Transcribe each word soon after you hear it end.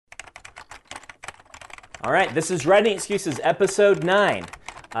All right, this is Writing Excuses, Episode 9.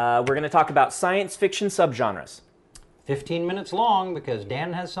 We're going to talk about science fiction subgenres. 15 minutes long because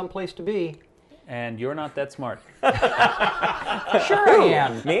Dan has someplace to be. And you're not that smart. Sure I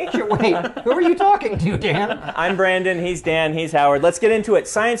am. Me? Wait, who are you talking to, Dan? I'm Brandon, he's Dan, he's Howard. Let's get into it.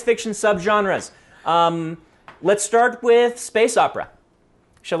 Science fiction subgenres. Let's start with space opera.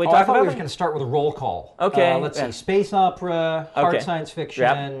 Shall we talk I thought about we were it? going to start with a roll call. Okay. Let's see. Space opera, hard science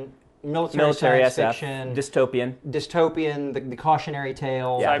fiction, military science SF, fiction, dystopian, the cautionary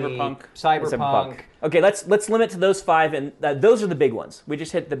tale, Cyberpunk. Okay, let's limit to those 5, and those are the big ones. We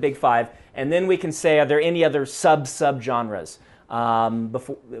just hit the big 5, and then we can say, are there any other subgenres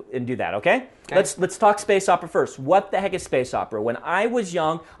before and do that? Okay. Let's talk space opera first. What the heck is space opera? When I was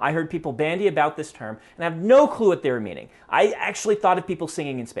young, I heard people bandy about this term, and I have no clue what they were meaning. I actually thought of people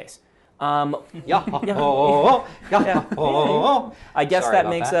singing in space. I guess that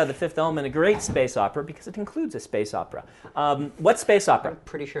makes The Fifth Element a great space opera because it includes a space opera. What's space opera? I'm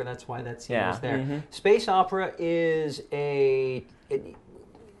pretty sure that's why that scene was there. Mm-hmm. Space opera is it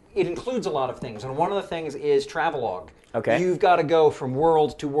includes a lot of things, and one of the things is travelogue. Okay. You've got to go from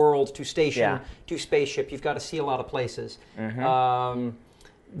world to station to spaceship. You've got to see a lot of places. Mm-hmm.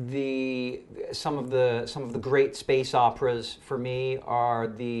 Some of the great space operas for me are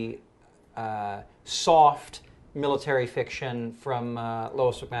the soft military fiction from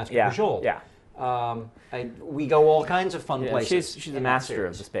Lois McMaster-Bujold. Yeah. We go all kinds of fun places. She's a master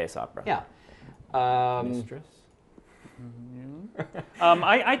of the space opera. Yeah. Mistress.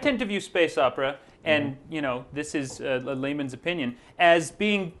 I tend to view space opera, and this is a layman's opinion, as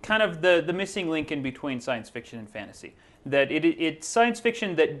being kind of the missing link in between science fiction and fantasy. That it's science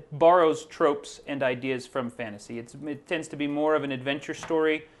fiction that borrows tropes and ideas from fantasy. It tends to be more of an adventure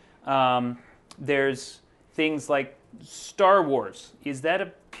story. There's things like Star Wars. Is that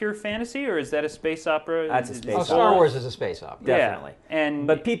a pure fantasy, or is that a space opera? That's a space opera. Star Wars is a space opera. Definitely. Yeah.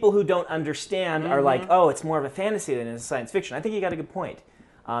 But people who don't understand are like, oh, it's more of a fantasy than it's science fiction. I think you got a good point.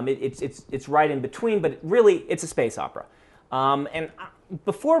 It's right in between, but really it's a space opera.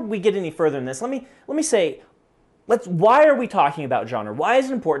 Before we get any further in this, let me say, why are we talking about genre? Why is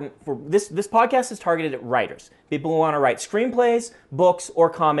it important for this? This podcast is targeted at writers, people who want to write screenplays, books, or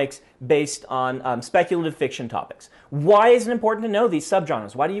comics based on speculative fiction topics. Why is it important to know these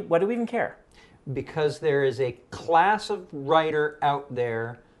subgenres? Why do we even care? Because there is a class of writer out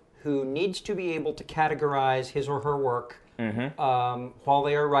there who needs to be able to categorize his or her work while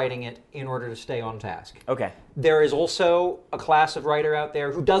they are writing it in order to stay on task. Okay. There is also a class of writer out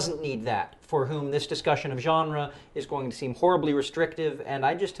there who doesn't need that, for whom this discussion of genre is going to seem horribly restrictive, and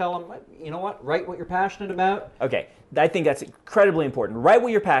I just tell them, you know what, write what you're passionate about. Okay, I think that's incredibly important. Write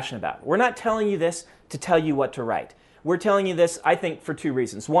what you're passionate about. We're not telling you this to tell you what to write. We're telling you this, I think, for 2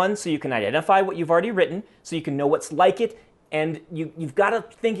 reasons. One, so you can identify what you've already written, so you can know what's like it, and you've got to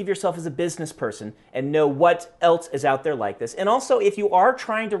think of yourself as a business person and know what else is out there like this. And also, if you are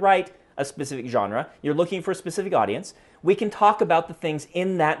trying to write a specific genre, you're looking for a specific audience, we can talk about the things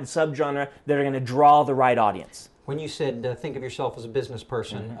in that subgenre that are going to draw the right audience. When you said think of yourself as a business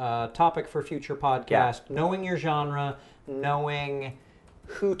person, topic for future podcast, knowing your genre, knowing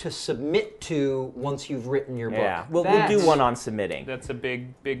who to submit to once you've written your book. Yeah, we'll do one on submitting. That's a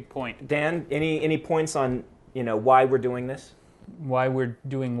big point. Dan, any points on why we're doing this? Why we're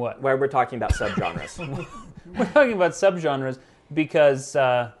doing what? Why we're talking about subgenres? We're talking about subgenres because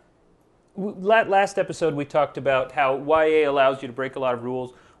last episode we talked about how YA allows you to break a lot of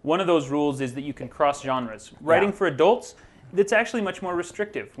rules. One of those rules is that you can cross genres. Writing for adults, that's actually much more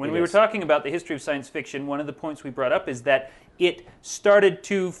restrictive. When we were talking about the history of science fiction, one of the points we brought up is that it started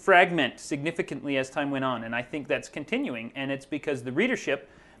to fragment significantly as time went on, and I think that's continuing, and it's because the readership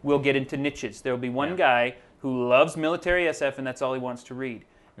will get into niches. There will be one guy who loves military SF, and that's all he wants to read.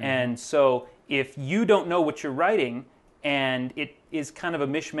 And so if you don't know what you're writing, and it is kind of a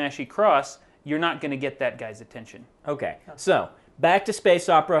mishmashy cross, you're not going to get that guy's attention. Okay, so back to space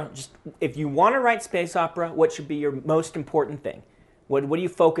opera. Just if you want to write space opera, what should be your most important thing? What do you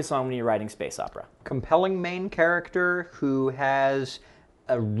focus on when you're writing space opera? Compelling main character who has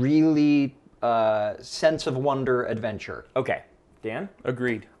a really sense of wonder adventure. Okay, Dan?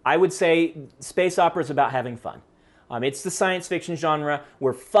 Agreed. I would say space opera is about having fun. It's the science fiction genre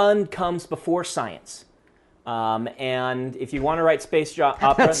where fun comes before science. And if you want to write space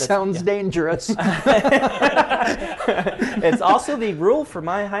opera... That sounds dangerous. It's also the rule for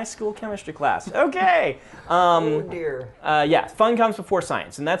my high school chemistry class. Okay. Oh, dear. Yeah, fun comes before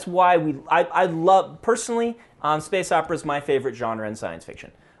science. And that's why I love... Personally, space opera is my favorite genre in science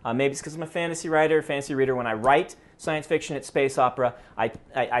fiction. Maybe it's because I'm a fantasy reader when I write. science fiction, it's space opera.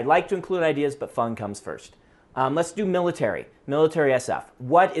 I like to include ideas, but fun comes first. Let's do military SF.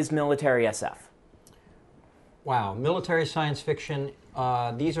 What is military SF? Wow, military science fiction.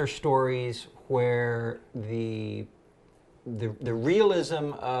 These are stories where the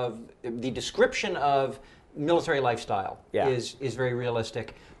realism of the description of military lifestyle is very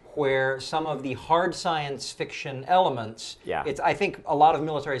realistic. Where some of the hard science fiction elements, I think a lot of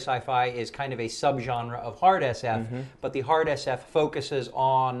military sci-fi is kind of a subgenre of hard SF, but the hard SF focuses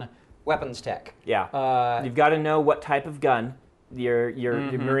on weapons tech. Yeah, you've got to know what type of gun your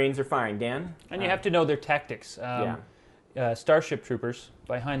Marines are firing, Dan. And you have to know their tactics. Starship Troopers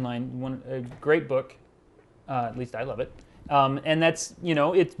by Heinlein, a great book. At least I love it. And that's,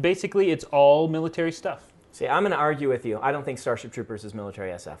 it's all military stuff. See, I'm going to argue with you. I don't think Starship Troopers is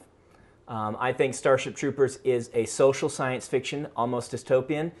military SF. I think Starship Troopers is a social science fiction, almost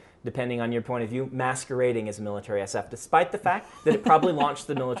dystopian, depending on your point of view, masquerading as a military SF, despite the fact that it probably launched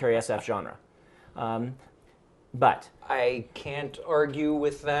the military SF genre. But I can't argue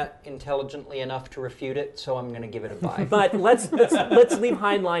with that intelligently enough to refute it, so I'm going to give it a bye. But let's leave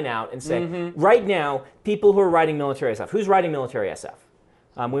Heinlein out and say, right now, people who are writing military SF. Who's writing military SF?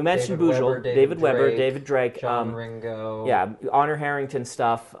 We mentioned Bujold, David Weber, David Drake, John Ringo. Yeah, Honor Harrington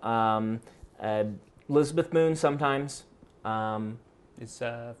stuff. Elizabeth Moon sometimes. Is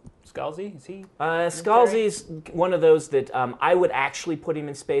Scalzi? Is he? Scalzi's one of those that I would actually put him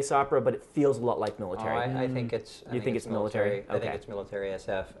in space opera, but it feels a lot like military. I think it's. You think it's military? I think it's military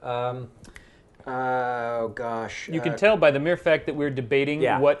SF. Oh gosh! You can tell by the mere fact that we're debating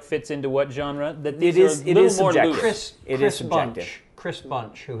what fits into what genre that these are a little more loose. Chris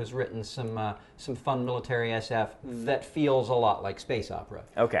Bunch, who has written some fun military SF that feels a lot like space opera.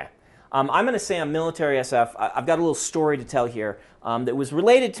 Okay. I'm going to say on military SF, I've got a little story to tell here that was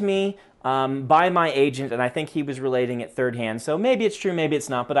related to me by my agent, and I think he was relating it third hand. So maybe it's true, maybe it's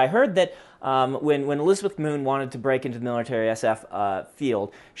not. But I heard that when Elizabeth Moon wanted to break into the military SF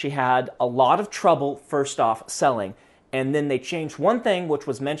field, she had a lot of trouble, first off, selling. And then they changed one thing, which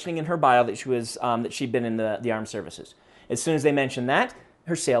was mentioning in her bio that that she'd been in the armed services. As soon as they mentioned that,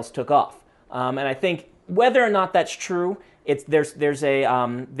 her sales took off. And I think whether or not that's true, there's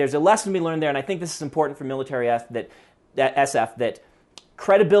a lesson to be learned there, and I think this is important for military SF that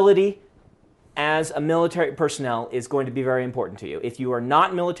credibility as a military personnel is going to be very important to you. If you are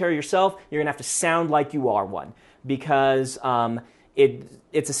not military yourself, you're going to have to sound like you are one, because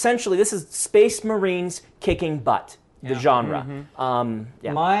it's essentially, this is Space Marines kicking butt. The genre.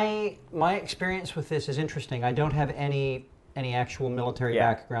 My experience with this is interesting. I don't have any actual military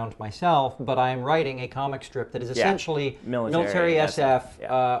background myself, but I am writing a comic strip that is essentially military SF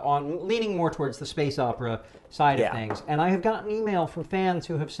on leaning more towards the space opera side of things. And I have gotten email from fans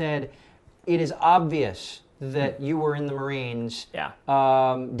who have said, it is obvious that you were in the Marines.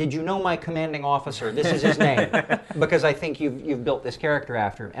 Did you know my commanding officer? This is his name. Because I think you've built this character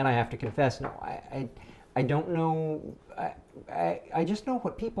after him. And I have to confess, no, I don't know. I just know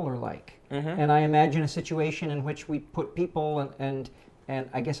what people are like, and I imagine a situation in which we put people, and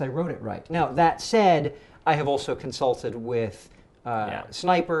I guess I wrote it right. Now that said, I have also consulted with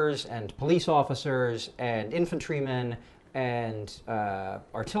snipers and police officers and infantrymen and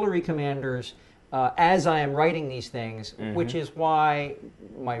artillery commanders as I am writing these things, which is why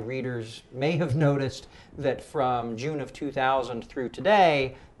my readers may have noticed that from June of 2000 through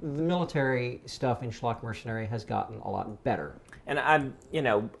today, the military stuff in Schlock Mercenary has gotten a lot better. And on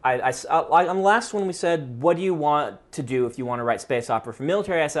the last one we said, what do you want to do if you want to write space opera for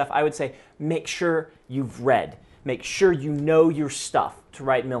military SF? I would say make sure you've read. Make sure you know your stuff to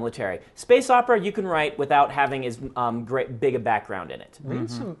write military. Space opera you can write without having as big a background in it. Read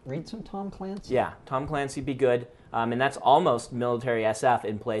some Tom Clancy. Yeah, Tom Clancy would be good. And that's almost military SF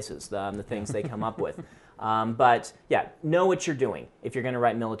in places, the things they come up with. But yeah, know what you're doing if you're going to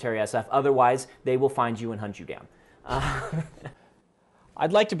write military SF. Otherwise, they will find you and hunt you down.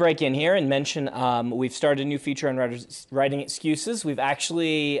 I'd like to break in here and mention we've started a new feature on writing excuses. We've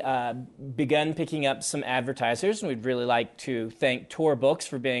actually begun picking up some advertisers, and we'd really like to thank Tor Books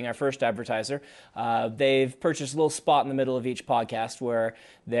for being our first advertiser. They've purchased a little spot in the middle of each podcast where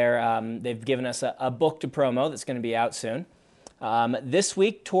they've given us a book to promo that's going to be out soon. This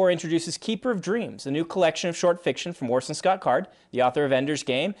week, Tor introduces Keeper of Dreams, a new collection of short fiction from Orson Scott Card, the author of Ender's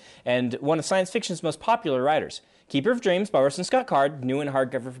Game, and one of science fiction's most popular writers. Keeper of Dreams by Orson Scott Card, new in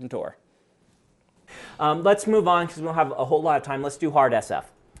hardcover from Tor. Let's move on because we don't have a whole lot of time. Let's do hard SF.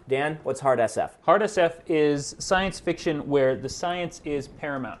 Dan, what's hard SF? Hard SF is science fiction where the science is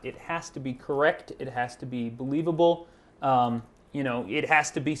paramount. It has to be correct. It has to be believable. It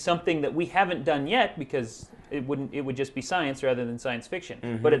has to be something that we haven't done yet because It wouldn't. It would just be science rather than science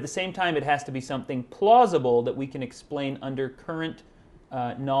fiction. But at the same time, it has to be something plausible that we can explain under current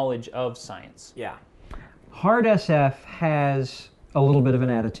knowledge of science. Yeah. Hard SF has a little bit of an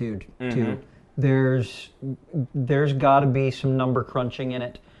attitude too. There's got to be some number crunching in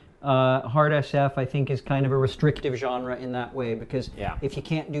it. Hard SF, I think, is kind of a restrictive genre in that way because if you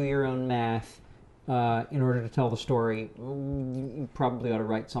can't do your own math in order to tell the story, you probably ought to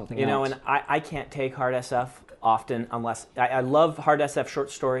write something else. You know, and I can't take hard SF often unless I love hard SF short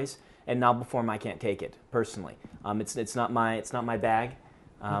stories, and novel form I can't take it personally. It's not my bag.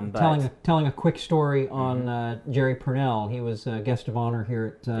 But telling a quick story on Jerry Purnell. He was a guest of honor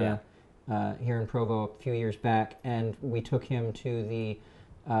here at here in Provo a few years back, and we took him to the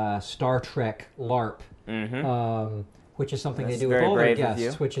Star Trek LARP, which is something they do with all their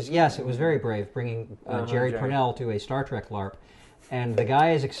guests. Which is it was very brave bringing Jerry Purnell to a Star Trek LARP, and the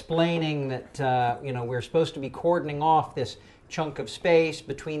guy is explaining that we're supposed to be cordoning off this chunk of space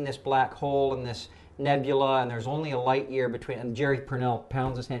between this black hole and this nebula, and there's only a light year between. And Jerry Purnell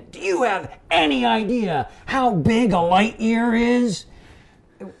pounds his hand. Do you have any idea how big a light year is?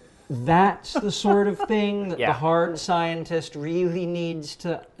 That's the sort of thing that the hard scientist really needs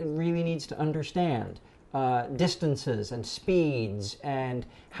to understand. Distances and speeds, and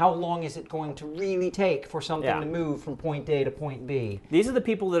how long is it going to really take for something to move from point A to point B? These are the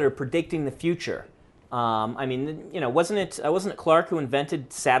people that are predicting the future. I mean, wasn't it Clark who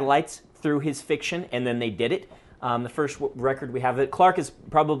invented satellites through his fiction, and then they did it? The first record we have of it. Clark is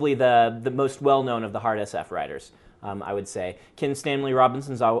probably the most well-known of the hard SF writers, I would say. Kim Stanley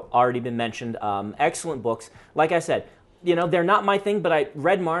Robinson's already been mentioned. Excellent books. Like I said, they're not my thing, but I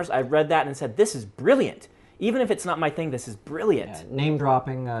read Mars. I read that and said, this is brilliant. Even if it's not my thing, this is brilliant. Name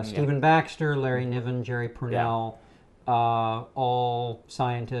dropping, Stephen Baxter, Larry Niven, Jerry Purnell, all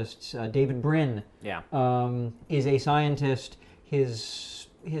scientists. David Brin is a scientist. His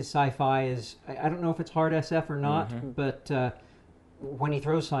sci-fi is, I don't know if it's hard SF or not, but when he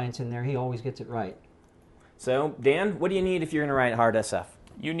throws science in there, he always gets it right. So, Dan, what do you need if you're going to write hard SF?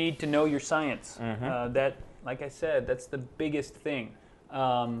 You need to know your science. That, like I said, that's the biggest thing,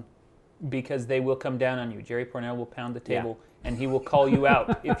 because they will come down on you. Jerry Purnell will pound the table, and he will call you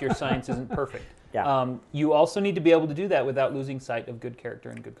out if your science isn't perfect. You also need to be able to do that without losing sight of good character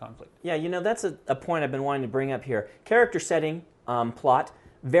and good conflict. Yeah, that's a point I've been wanting to bring up here. Character setting, plot,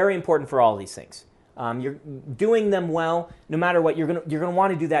 very important for all of these things. You're doing them well, no matter what. You're gonna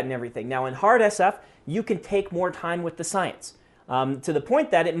want to do that in everything. Now, in hard SF, you can take more time with the science, to the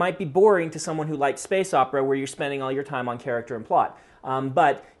point that it might be boring to someone who likes space opera, where you're spending all your time on character and plot.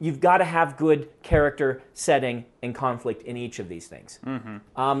 But you've got to have good character setting and conflict in each of these things.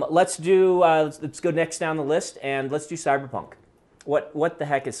 Let's go next down the list, and let's do cyberpunk. What the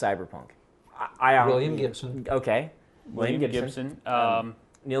heck is cyberpunk? William Gibson. Okay. William Gibson.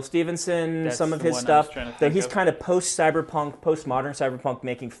 Neil Stephenson, That's some of the his one I stuff. was trying to So think he's of. kind of post-cyberpunk, postmodern cyberpunk,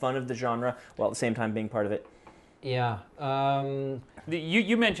 making fun of the genre, while at the same time being part of it. Yeah.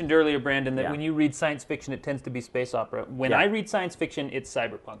 You mentioned earlier, Brandon, that Yeah. when you read science fiction, it tends to be space opera. When I read science fiction, it's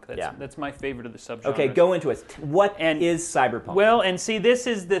cyberpunk. That's my favorite of the subgenres. Okay, go into it. What is cyberpunk? Well, and see, this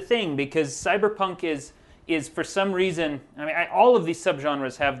is the thing, because cyberpunk is for some reason, all of these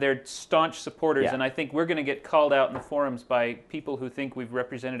subgenres have their staunch supporters, and I think we're going to get called out in the forums by people who think we've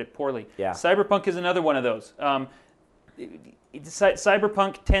represented it poorly. Yeah. Cyberpunk is another one of those.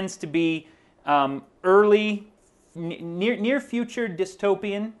 Cyberpunk tends to be early, near future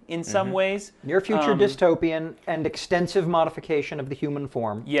dystopian in some ways. Near future dystopian and extensive modification of the human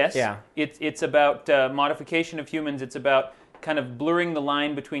form. Yes. Yeah. It's about modification of humans. It's about kind of blurring the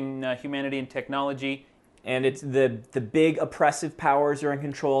line between humanity and technology. And it's the big oppressive powers are in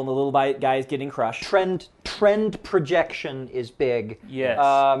control, and the little guys getting crushed. Trend projection is big. Yes.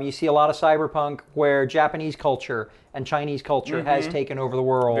 You see a lot of cyberpunk where Japanese culture and Chinese culture has taken over the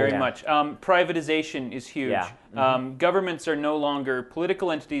world. Very much. Privatization is huge. Yeah. Governments are no longer political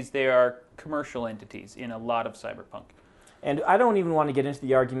entities, they are commercial entities in a lot of cyberpunk. And I don't even want to get into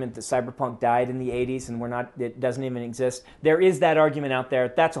the argument that cyberpunk died in the 80s and it doesn't even exist. There is that argument out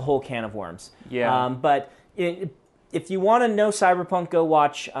there. That's a whole can of worms. Yeah. But if you want to know cyberpunk, go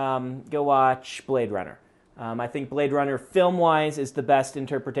watch Blade Runner. I think Blade Runner, film-wise, is the best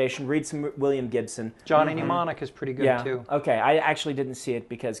interpretation. Read some William Gibson. Johnny Mnemonic is pretty good, too. Okay, I actually didn't see it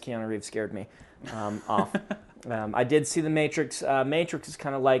because Keanu Reeves scared me off. I did see The Matrix. Matrix is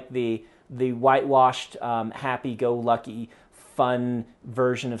kind of like the whitewashed, happy-go-lucky, fun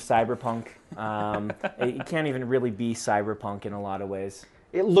version of cyberpunk. It can't even really be cyberpunk in a lot of ways.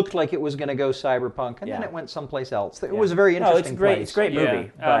 it looked like it was going to go cyberpunk, and then Yeah. it went someplace else. It was a very No, interesting it's great. place. It's a great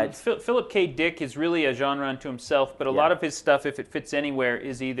movie, but Philip K. Dick is really a genre unto himself, but a lot of his stuff, if it fits anywhere,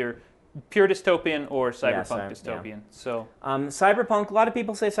 is either pure dystopian or cyberpunk dystopian. So cyberpunk. A lot of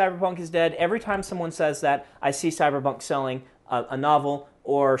people say cyberpunk is dead. Every time someone says that, I see cyberpunk selling a novel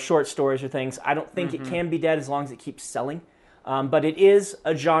or short stories or things. I don't think it can be dead as long as it keeps selling. But it is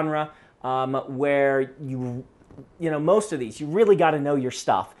a genre where most of these, you really got to know your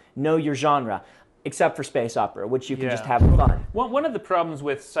stuff, know your genre, except for space opera, which you can just have fun. One of the problems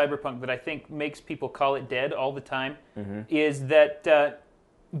with cyberpunk that I think makes people call it dead all the time is that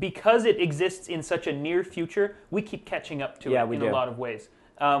because it exists in such a near future, we keep catching up to it in a lot of ways.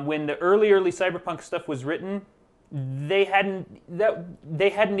 When the early cyberpunk stuff was written, they hadn't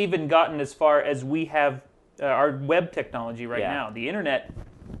even gotten as far as we have our web technology right now. The internet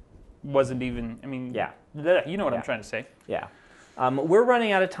wasn't even. I mean, you know what I'm trying to say. Yeah. We're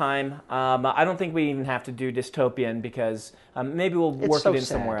running out of time. I don't think we even have to do dystopian because maybe we'll work it in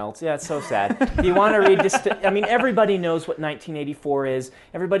somewhere else. Yeah, it's so sad. If you want to read everybody knows what 1984 is.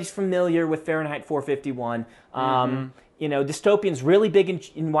 Everybody's familiar with Fahrenheit 451. Dystopian's really big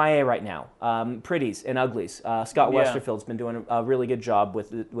in YA right now. Pretties and uglies. Scott Westerfeld's been doing a really good job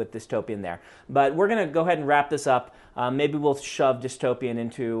with dystopian there. But we're going to go ahead and wrap this up. Maybe we'll shove dystopian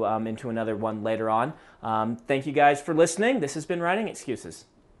into another one later on. Thank you guys for listening. This has been Writing Excuses.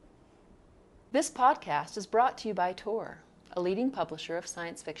 This podcast is brought to you by Tor, a leading publisher of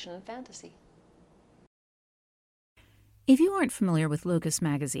science fiction and fantasy. If you aren't familiar with Locus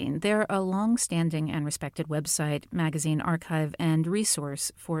Magazine, they're a long-standing and respected website, magazine archive, and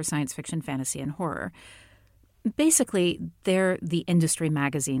resource for science fiction, fantasy, and horror. Basically, they're the industry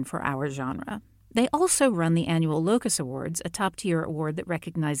magazine for our genre. They also run the annual Locus Awards, a top-tier award that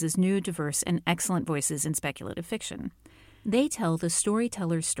recognizes new, diverse, and excellent voices in speculative fiction. They tell the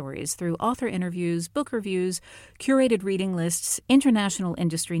storyteller's stories through author interviews, book reviews, curated reading lists, international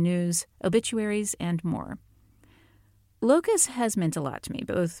industry news, obituaries, and more. Locus has meant a lot to me,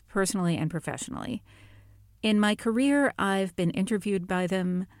 both personally and professionally. In my career, I've been interviewed by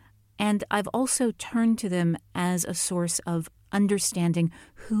them, and I've also turned to them as a source of understanding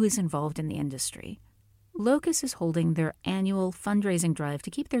who is involved in the industry. Locus is holding their annual fundraising drive to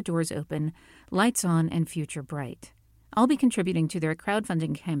keep their doors open, lights on, and future bright. I'll be contributing to their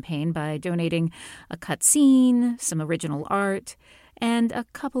crowdfunding campaign by donating a cut scene, some original art, and a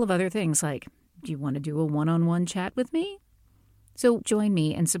couple of other things like, do you want to do a one-on-one chat with me? So join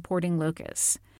me in supporting Locus.